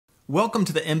Welcome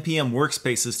to the NPM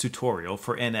Workspaces tutorial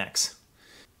for NX.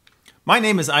 My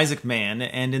name is Isaac Mann,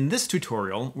 and in this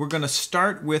tutorial we're going to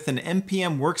start with an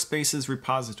NPM Workspaces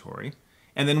repository,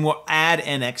 and then we'll add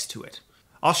NX to it.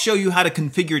 I'll show you how to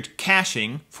configure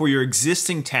caching for your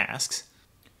existing tasks,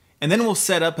 and then we'll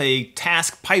set up a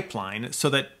task pipeline so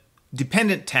that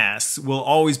dependent tasks will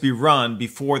always be run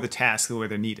before the tasks where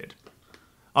they're needed.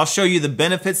 I'll show you the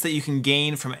benefits that you can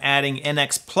gain from adding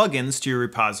NX plugins to your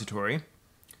repository,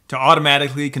 to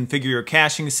automatically configure your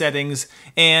caching settings,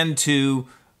 and to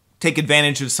take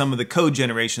advantage of some of the code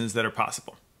generations that are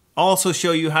possible. I'll also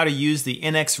show you how to use the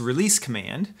NX release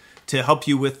command to help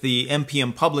you with the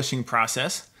NPM publishing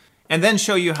process, and then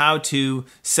show you how to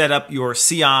set up your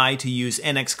CI to use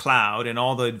NX Cloud and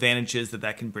all the advantages that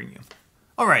that can bring you.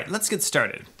 All right, let's get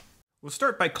started. We'll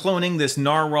start by cloning this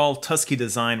narwhal tusky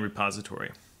design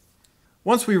repository.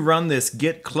 Once we run this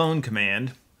git clone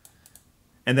command,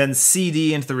 and then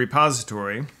cd into the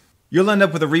repository, you'll end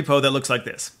up with a repo that looks like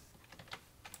this.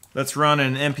 Let's run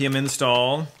an npm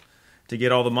install to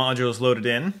get all the modules loaded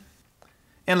in.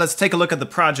 And let's take a look at the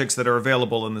projects that are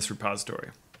available in this repository.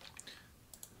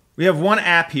 We have one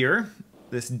app here,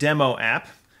 this demo app,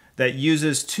 that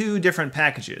uses two different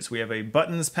packages. We have a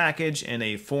buttons package and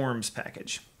a forms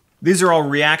package. These are all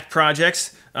React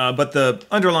projects, but the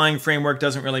underlying framework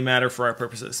doesn't really matter for our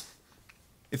purposes.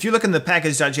 If you look in the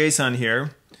package.json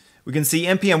here, we can see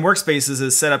NPM Workspaces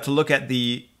is set up to look at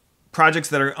the projects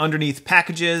that are underneath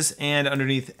packages and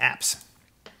underneath apps.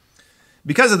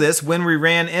 Because of this, when we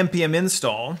ran npm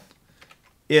install,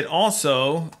 it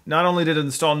also, not only did it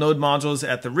install node modules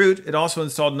at the root, it also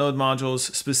installed node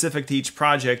modules specific to each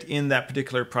project in that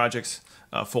particular project's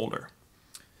folder.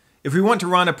 If we want to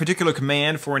run a particular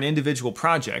command for an individual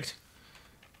project,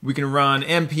 we can run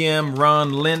npm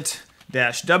run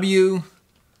lint-w,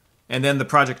 and then the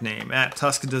project name, at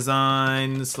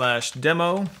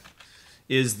tuskdesign/demo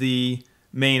is the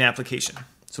main application.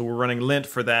 So we're running lint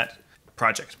for that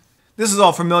project. This is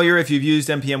all familiar if you've used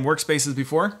NPM Workspaces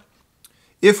before.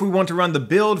 If we want to run the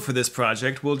build for this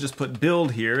project, we'll just put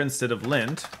build here instead of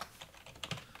lint,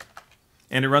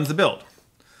 and it runs the build.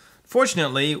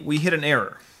 Fortunately, we hit an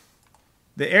error.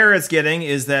 The error it's getting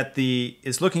is that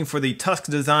it's looking for the Tusk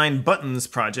Design Buttons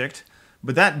project,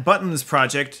 but that Buttons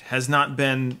project has not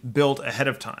been built ahead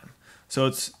of time. So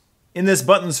it's in this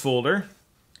Buttons folder,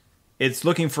 it's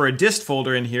looking for a dist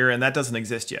folder in here, and that doesn't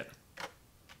exist yet.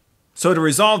 So to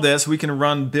resolve this, we can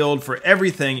run build for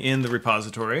everything in the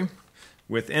repository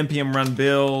with npm run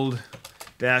build-ws.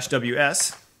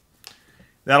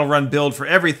 That'll run build for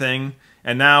everything,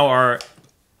 and now our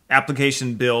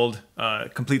application build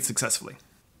completes successfully.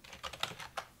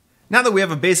 Now that we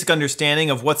have a basic understanding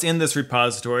of what's in this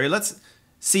repository, let's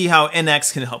see how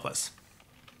NX can help us.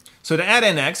 So to add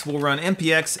NX, we'll run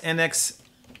npx nx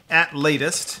at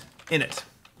latest init.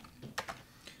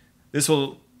 This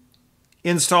will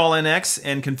install NX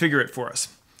and configure it for us.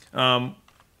 The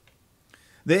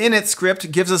init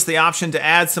script gives us the option to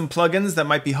add some plugins that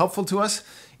might be helpful to us.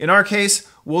 In our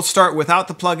case, we'll start without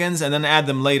the plugins and then add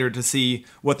them later to see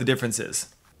what the difference is.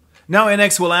 Now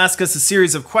NX will ask us a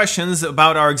series of questions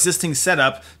about our existing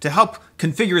setup to help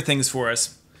configure things for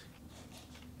us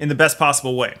in the best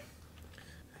possible way.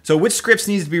 So which scripts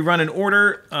needs to be run in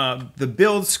order? The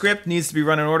build script needs to be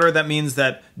run in order. That means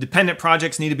that dependent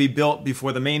projects need to be built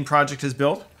before the main project is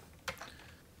built.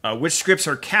 Which scripts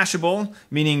are cacheable,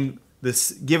 meaning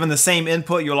given the same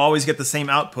input, you'll always get the same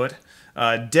output.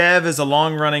 Dev is a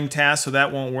long-running task, so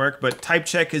that won't work, but type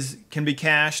check can be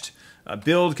cached,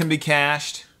 build can be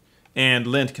cached, and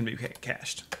lint can be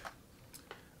cached.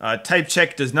 Type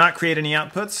check does not create any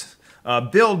outputs.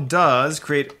 Build does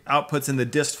create outputs in the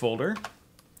dist folder.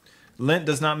 Lint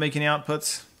does not make any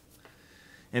outputs.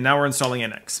 And now we're installing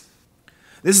NX.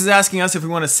 This is asking us if we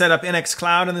want to set up NX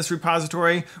Cloud in this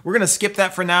repository. We're going to skip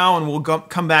that for now, and we'll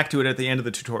come back to it at the end of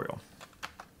the tutorial.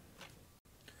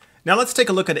 Now let's take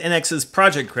a look at NX's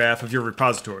project graph of your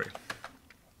repository.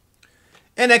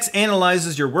 NX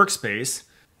analyzes your workspace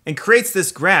and creates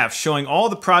this graph showing all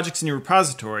the projects in your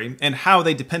repository and how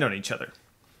they depend on each other.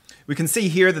 We can see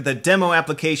here that the demo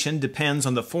application depends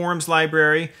on the forms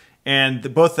library,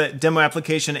 and both the demo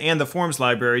application and the forms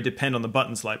library depend on the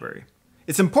buttons library.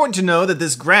 It's important to know that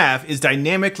this graph is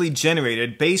dynamically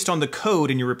generated based on the code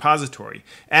in your repository.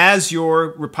 As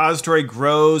your repository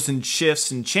grows and shifts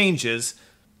and changes,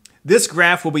 this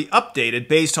graph will be updated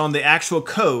based on the actual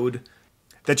code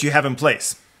that you have in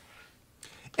place.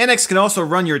 NX can also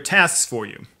run your tasks for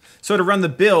you. So to run the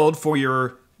build for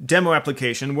your demo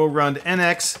application, we'll run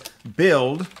nx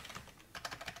build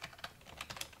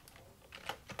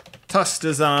tusk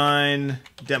design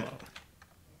demo.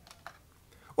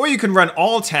 Or you can run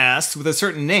all tasks with a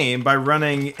certain name by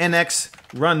running nx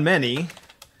run many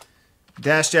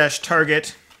 --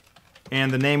 target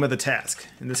and the name of the task.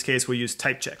 In this case, we'll use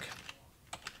type check.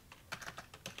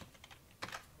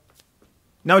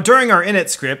 Now during our init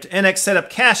script, nx set up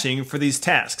caching for these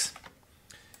tasks.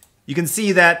 You can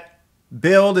see that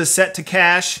build is set to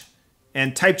cache,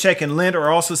 and type check and lint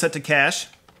are also set to cache.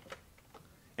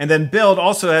 And then build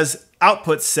also has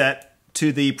outputs set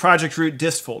to the project root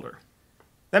dist folder.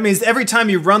 That means every time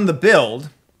you run the build,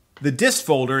 the dist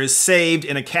folder is saved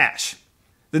in a cache.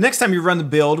 The next time you run the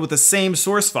build with the same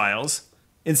source files,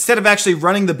 instead of actually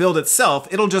running the build itself,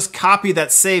 it'll just copy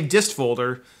that saved dist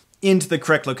folder into the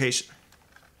correct location.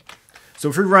 So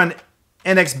if we run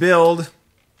nx build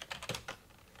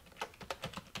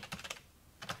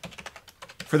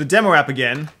for the demo app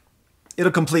again,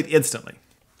 it'll complete instantly.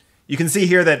 You can see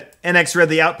here that nx read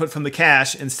the output from the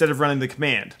cache instead of running the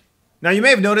command. Now you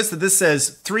may have noticed that this says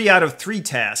 3 out of 3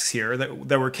 tasks here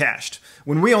that were cached,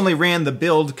 when we only ran the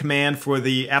build command for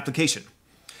the application.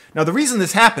 Now the reason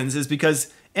this happens is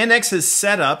because nx has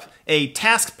set up a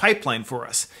task pipeline for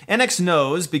us. nx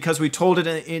knows, because we told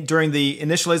it during the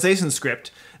initialization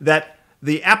script, that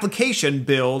the application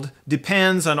build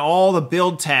depends on all the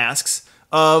build tasks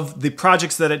of the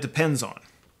projects that it depends on.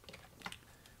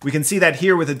 We can see that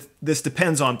here with this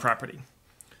depends on property.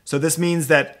 So this means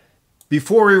that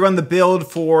before we run the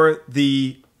build for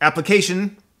the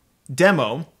application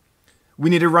demo, we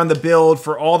need to run the build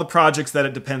for all the projects that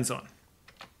it depends on.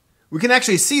 We can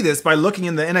actually see this by looking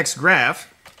in the nx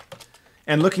graph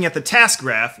and looking at the task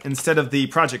graph instead of the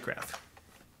project graph.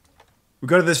 We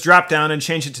go to this drop down and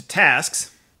change it to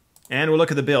tasks, and we'll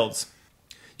look at the builds.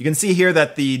 You can see here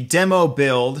that the demo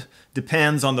build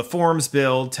depends on the forms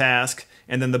build task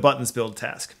and then the buttons build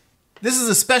task. This is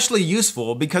especially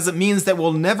useful because it means that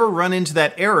we'll never run into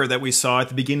that error that we saw at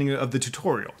the beginning of the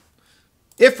tutorial.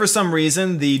 If for some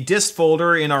reason the dist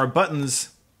folder in our buttons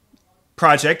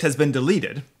project has been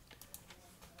deleted,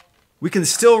 we can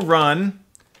still run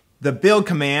the build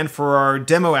command for our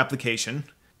demo application,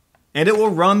 and it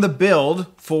will run the build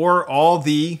for all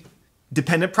the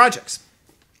dependent projects.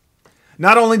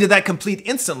 Not only did that complete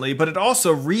instantly, but it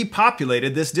also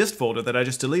repopulated this dist folder that I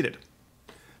just deleted.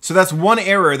 So that's one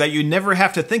error that you never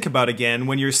have to think about again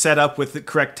when you're set up with the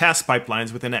correct task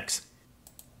pipelines with nx.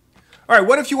 All right,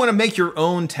 what if you want to make your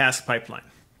own task pipeline?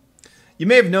 You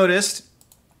may have noticed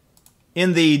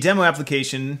in the demo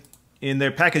application, in their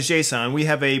package.json, we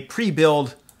have a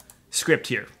pre-build script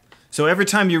here. So every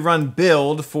time you run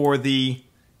build for the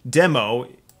demo,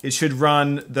 it should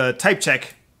run the type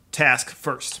check task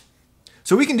first.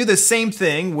 So we can do the same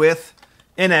thing with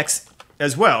nx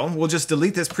as well. We'll just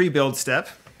delete this pre-build step,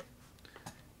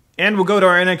 and we'll go to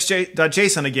our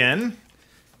nx.json again,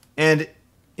 and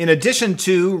in addition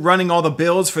to running all the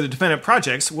builds for the dependent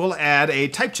projects, we'll add a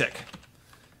type check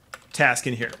task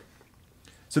in here.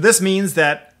 So this means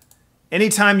that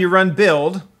anytime you run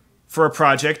build for a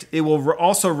project, it will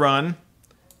also run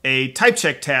a type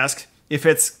check task if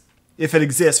it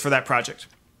exists for that project.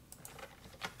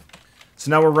 So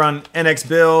now we'll run nx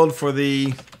build for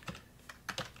the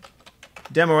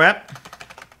demo app.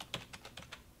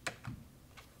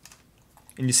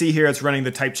 And you see here it's running the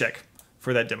type check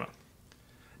for that demo.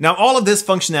 Now all of this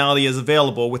functionality is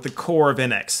available with the core of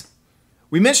nx.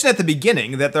 We mentioned at the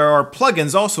beginning that there are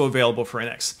plugins also available for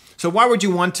nx. So why would you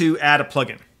want to add a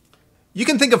plugin? You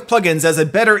can think of plugins as a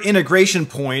better integration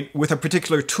point with a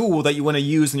particular tool that you want to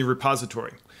use in your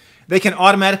repository. They can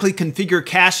automatically configure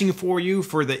caching for you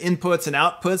for the inputs and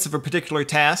outputs of a particular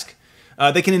task.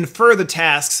 They can infer the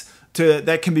tasks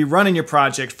that can be run in your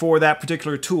project for that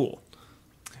particular tool.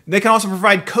 They can also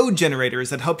provide code generators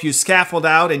that help you scaffold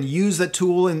out and use that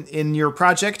tool in your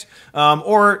project,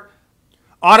 or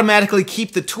automatically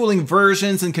keep the tooling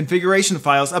versions and configuration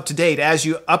files up to date as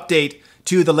you update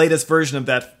to the latest version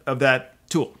of that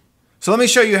tool. So let me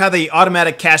show you how the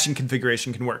automatic caching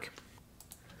configuration can work.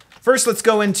 First, let's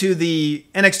go into the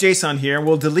nx.json here, and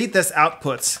we'll delete this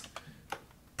outputs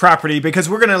property because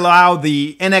we're going to allow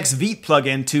the nx Vite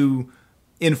plugin to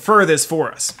infer this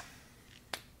for us.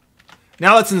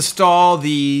 Now let's install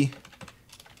the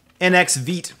nx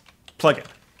Vite plugin.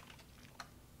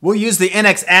 We'll use the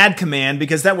nx add command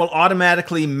because that will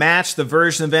automatically match the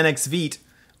version of nx Vite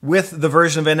with the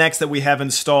version of nx that we have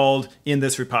installed in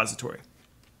this repository.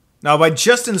 Now by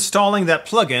just installing that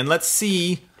plugin, let's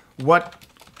see what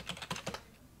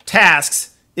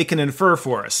tasks it can infer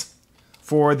for us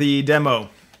for the demo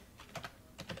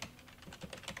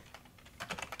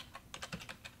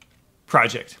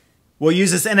project. We'll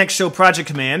use this nx show project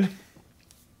command,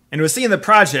 and we'll see in the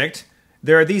project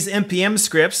there are these npm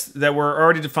scripts that were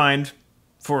already defined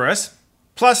for us.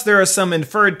 Plus, there are some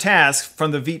inferred tasks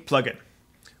from the Vite plugin.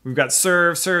 We've got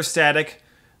serve static,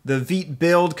 the Vite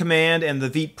build command, and the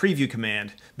Vite preview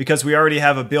command, because we already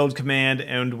have a build command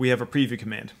and we have a preview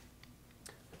command.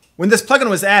 When this plugin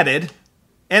was added,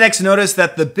 NX noticed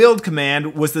that the build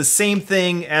command was the same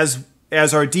thing as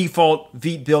our default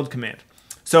Vite build command.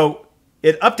 So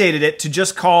it updated it to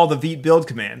just call the Vite build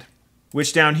command,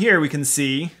 which down here we can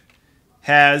see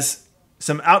has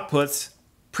some outputs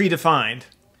predefined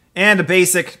and a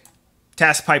basic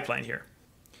task pipeline here.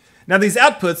 Now these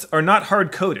outputs are not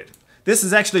hard-coded. This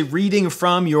is actually reading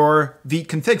from your Vite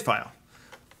config file.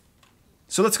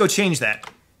 So let's go change that.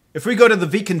 If we go to the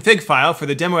Vite config file for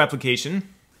the demo application,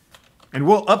 and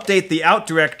we'll update the out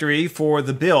directory for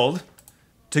the build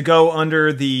to go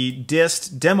under the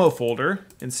dist demo folder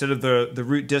instead of the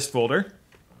root dist folder.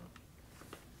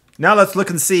 Now let's look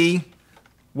and see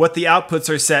what the outputs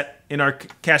are set in our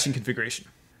caching configuration.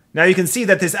 Now you can see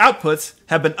that these outputs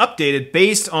have been updated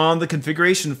based on the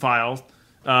configuration file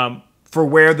for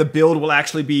where the build will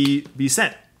actually be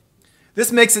sent.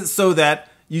 This makes it so that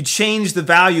you change the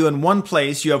value in one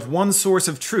place, you have one source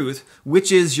of truth,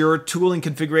 which is your tooling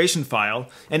configuration file,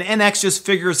 and NX just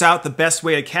figures out the best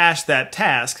way to cache that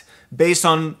task based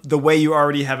on the way you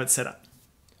already have it set up.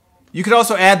 You could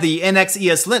also add the NX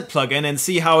ESLint plugin and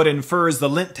see how it infers the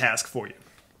lint task for you.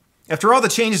 After all the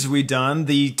changes we've done,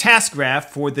 the task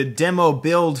graph for the demo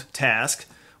build task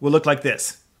will look like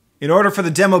this. In order for the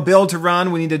demo build to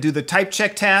run, we need to do the type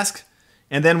check task,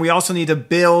 and then we also need to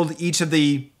build each of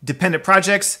the dependent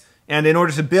projects, and in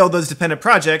order to build those dependent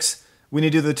projects, we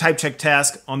need to do the type check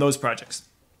task on those projects.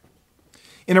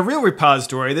 In a real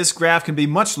repository, this graph can be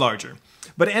much larger,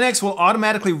 but NX will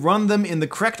automatically run them in the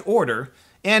correct order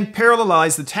and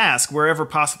parallelize the task wherever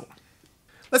possible.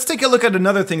 Let's take a look at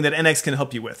another thing that NX can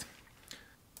help you with.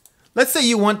 Let's say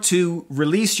you want to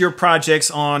release your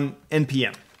projects on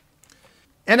NPM.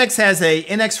 NX has a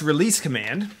NX release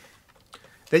command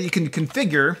that you can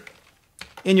configure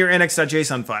in your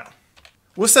nx.json file.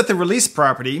 We'll set the release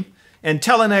property and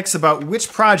tell NX about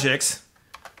which projects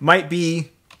might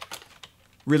be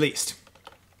released.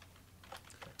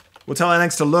 We'll tell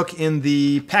NX to look in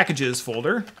the packages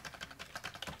folder.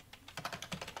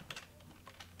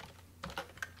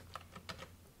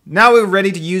 Now we're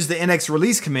ready to use the NX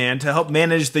release command to help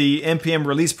manage the NPM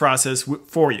release process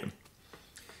for you.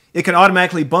 It can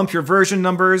automatically bump your version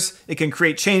numbers, it can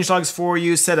create changelogs for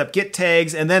you, set up git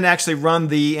tags, and then actually run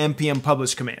the npm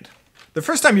publish command. The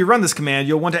first time you run this command,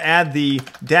 you'll want to add the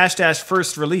 --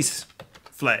 first release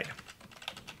flag.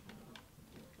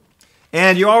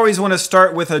 And you always want to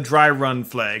start with a dry run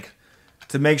flag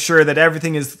to make sure that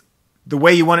everything is the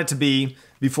way you want it to be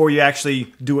before you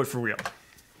actually do it for real.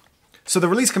 So the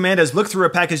release command has looked through our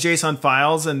package.json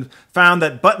files and found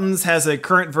that buttons has a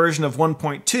current version of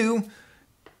 1.2,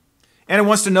 and it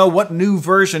wants to know what new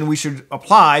version we should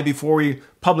apply before we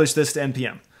publish this to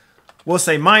NPM. We'll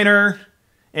say minor,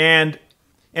 and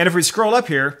if we scroll up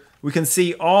here, we can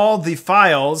see all the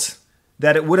files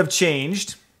that it would have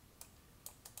changed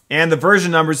and the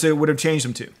version numbers it would have changed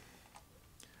them to.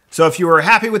 So if you were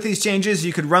happy with these changes,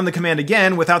 you could run the command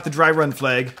again without the dry run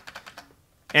flag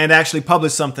and actually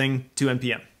publish something to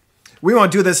NPM. We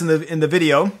won't do this in the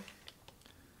video,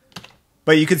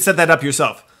 but you could set that up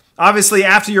yourself. Obviously,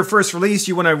 after your first release,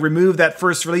 you want to remove that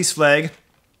first release flag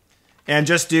and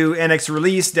just do nx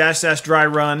release -- dry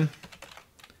run.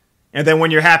 And then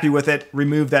when you're happy with it,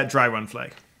 remove that dry run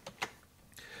flag.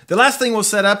 The last thing we'll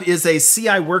set up is a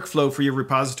CI workflow for your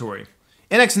repository.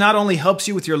 NX not only helps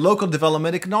you with your local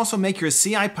development, it can also make your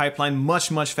CI pipeline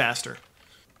much, much faster.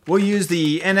 We'll use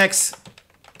the NX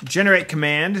generate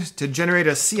command to generate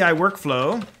a CI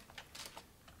workflow,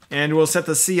 and we'll set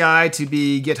the CI to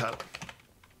be GitHub.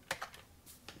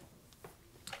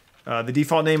 The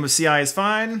default name of CI is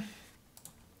fine.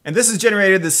 And this has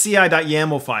generated the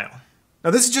ci.yaml file.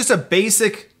 Now this is just a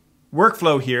basic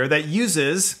workflow here that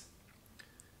uses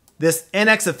this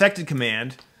nx affected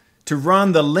command to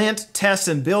run the lint, test,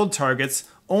 and build targets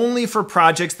only for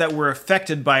projects that were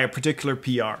affected by a particular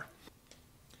PR.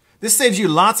 This saves you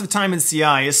lots of time in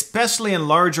CI, especially in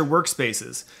larger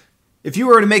workspaces. If you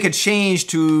were to make a change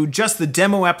to just the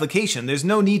demo application, there's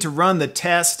no need to run the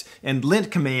test and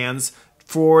lint commands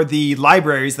for the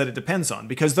libraries that it depends on,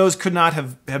 because those could not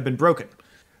have been broken.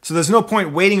 So there's no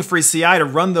point waiting for CI to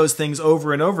run those things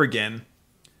over and over again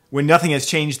when nothing has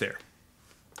changed there.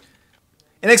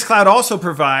 NX Cloud also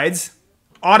provides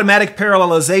automatic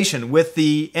parallelization with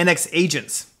the NX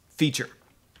Agents feature.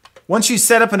 Once you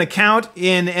set up an account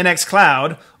in NX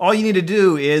Cloud, all you need to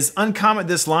do is uncomment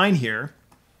this line here,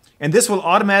 and this will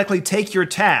automatically take your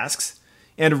tasks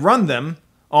and run them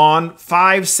on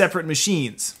 5 separate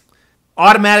machines,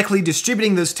 automatically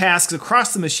distributing those tasks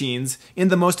across the machines in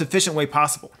the most efficient way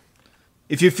possible.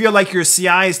 If you feel like your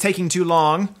CI is taking too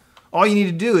long, all you need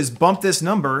to do is bump this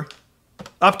number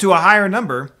up to a higher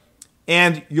number,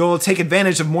 and you'll take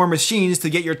advantage of more machines to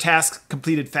get your tasks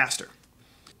completed faster.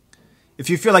 If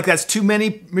you feel like that's too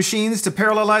many machines to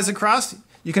parallelize across,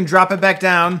 you can drop it back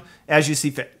down as you see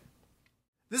fit.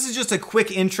 This is just a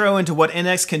quick intro into what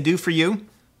NX can do for you.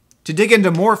 To dig into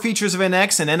more features of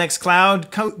NX and NX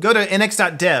Cloud, go to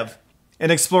nx.dev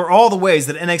and explore all the ways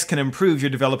that NX can improve your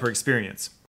developer experience.